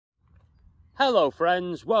Hello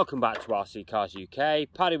friends, welcome back to RC Cars UK.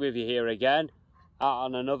 Paddy with you here again, out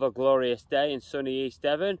on another glorious day in sunny East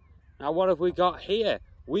Devon. Now what have we got here?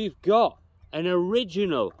 We've got an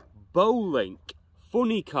original Bolink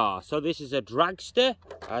funny car. So this is a dragster,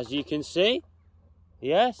 as you can see.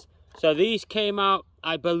 Yes, so these came out,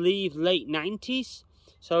 I believe, late 90s.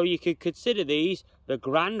 So you could consider these the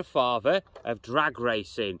grandfather of drag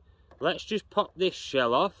racing. Let's just pop this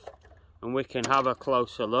shell off and we can have a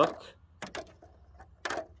closer look.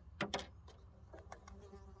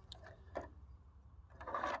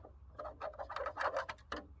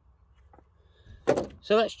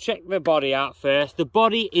 So let's check the body out first. The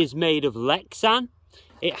body is made of Lexan.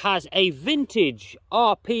 It has a vintage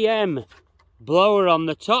RPM blower on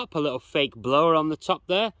the top, a little fake blower on the top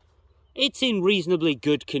there. It's in reasonably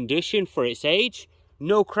good condition for its age.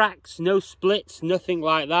 No cracks, no splits, nothing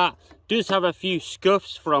like that. Does have a few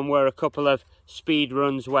scuffs from where a couple of speed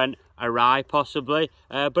runs went awry possibly.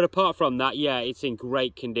 But apart from that, yeah, it's in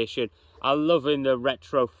great condition. I'm loving the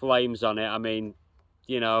retro flames on it. I mean,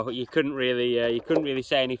 you know, you couldn't really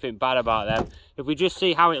say anything bad about them. If we just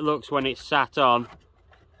see how it looks when it's sat on,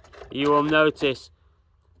 you will notice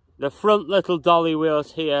the front little dolly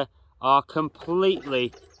wheels here are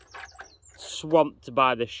completely swamped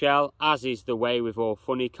by the shell, as is the way with all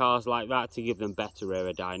funny cars like that, to give them better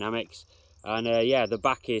aerodynamics. And yeah, the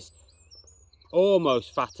back is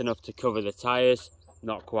almost fat enough to cover the tyres,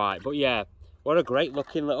 not quite, but yeah, what a great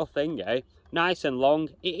looking little thing, eh? Nice and long.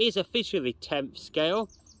 It is officially 10th scale,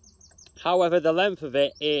 however the length of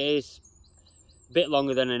it is a bit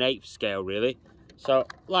longer than an 8th scale really. So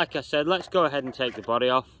like I said, let's go ahead and take the body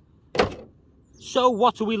off. So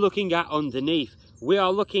what are we looking at underneath? We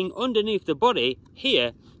are looking underneath the body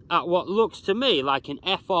here at what looks to me like an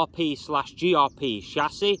FRP/GRP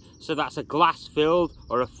chassis. So that's a glass filled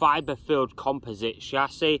or a fibre filled composite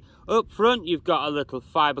chassis. Up front you've got a little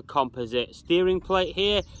fibre composite steering plate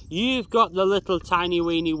here. You've got the little tiny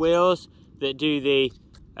weeny wheels that do the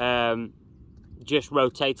just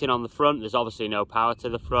rotating on the front. There's obviously no power to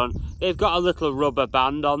the front. They've got a little rubber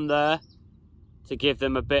band on there to give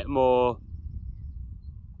them a bit more,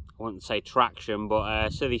 I wouldn't say traction, but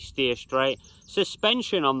so they steer straight.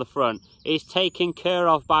 Suspension on the front is taken care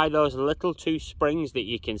of by those little two springs that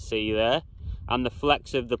you can see there and the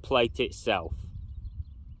flex of the plate itself.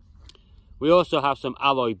 We also have some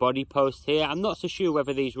alloy body posts here. I'm not so sure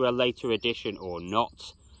whether these were a later addition or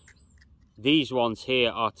not. These ones here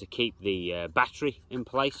are to keep the battery in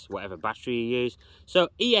place, whatever battery you use. So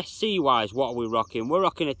ESC wise, what are we rocking? We're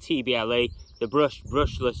rocking a TBLE, the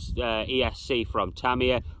brushless ESC from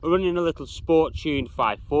Tamiya. We're running a little sport tuned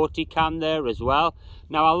 540 cam there as well.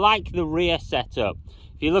 Now I like the rear setup.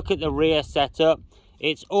 If you look at the rear setup,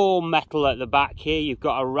 it's all metal at the back here. You've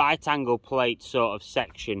got a right angle plate sort of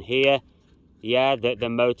section here, yeah, that the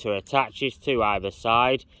motor attaches to either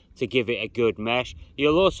side to give it a good mesh.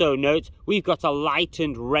 You'll also note we've got a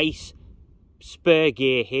lightened race spur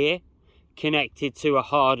gear here connected to a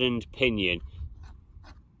hardened pinion.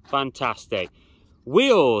 Fantastic.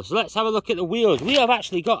 Wheels, let's have a look at the wheels. We have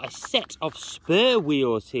actually got a set of spur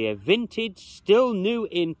wheels here, vintage, still new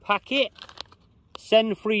in packet.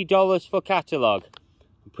 Send $3 for catalogue.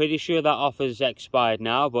 I'm pretty sure that offer's expired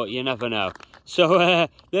now, but you never know. So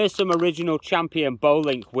there's some original Champion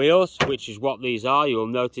Bolink wheels, which is what these are. You'll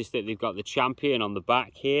notice that they've got the Champion on the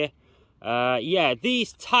back here. Yeah,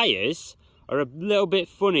 these tyres are a little bit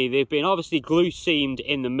funny. They've been obviously glue seamed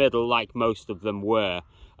in the middle like most of them were.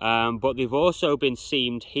 But they've also been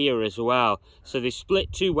seamed here as well. So they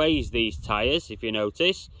split two ways, these tyres, if you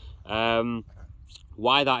notice.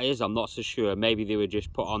 Why that is, I'm not so sure. Maybe they were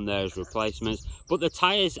just put on there as replacements. But the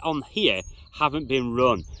tyres on here haven't been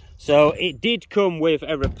run. So it did come with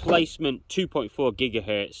a replacement 2.4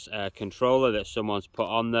 gigahertz controller that someone's put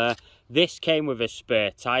on there. This came with a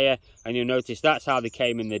spare tyre, and you'll notice that's how they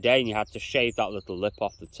came in the day, and you had to shave that little lip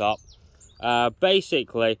off the top.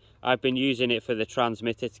 Basically, I've been using it for the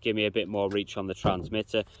transmitter to give me a bit more reach on the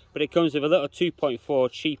transmitter, but it comes with a little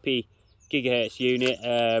 2.4 cheapy gigahertz unit.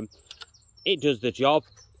 It does the job.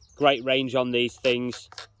 Great range on these things,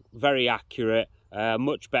 very accurate,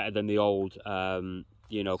 much better than the old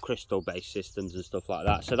you know, crystal based systems and stuff like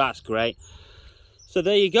that, so that's great. So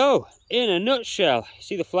there you go, in a nutshell.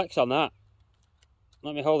 See the flex on that?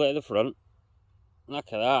 Let me hold it at the front.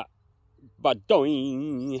 Look at that.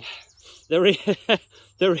 Ba-doing. The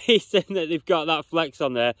reason that they've got that flex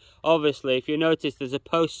on there, obviously, if you notice, there's a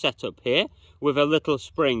post set up here with a little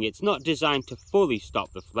spring. It's not designed to fully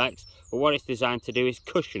stop the flex, but what it's designed to do is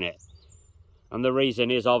cushion it. And the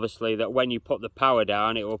reason is obviously that when you put the power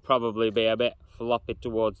down, it will probably be a bit floppy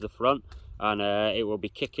towards the front. and it will be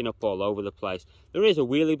kicking up all over the place. There is a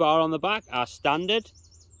wheelie bar on the back, our standard,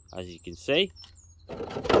 as you can see.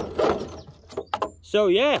 So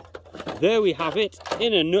yeah, there we have it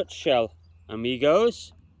in a nutshell,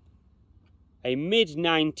 amigos. A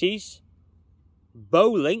mid-90s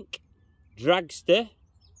Bolink dragster,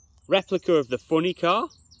 replica of the funny car,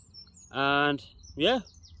 and yeah,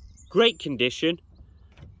 great condition,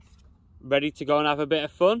 ready to go and have a bit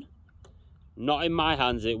of fun. Not in my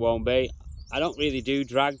hands, it won't be. I don't really do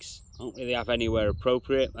drags, I don't really have anywhere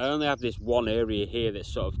appropriate. I only have this one area here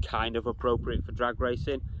that's sort of kind of appropriate for drag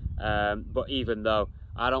racing, but even though,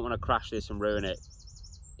 I don't want to crash this and ruin it.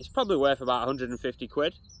 It's probably worth about 150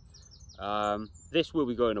 quid. This will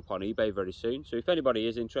be going up on eBay very soon, so if anybody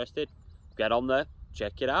is interested, get on there,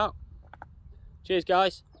 check it out. Cheers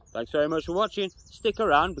guys, thanks very much for watching. Stick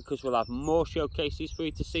around because we'll have more showcases for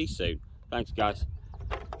you to see soon. Thanks guys.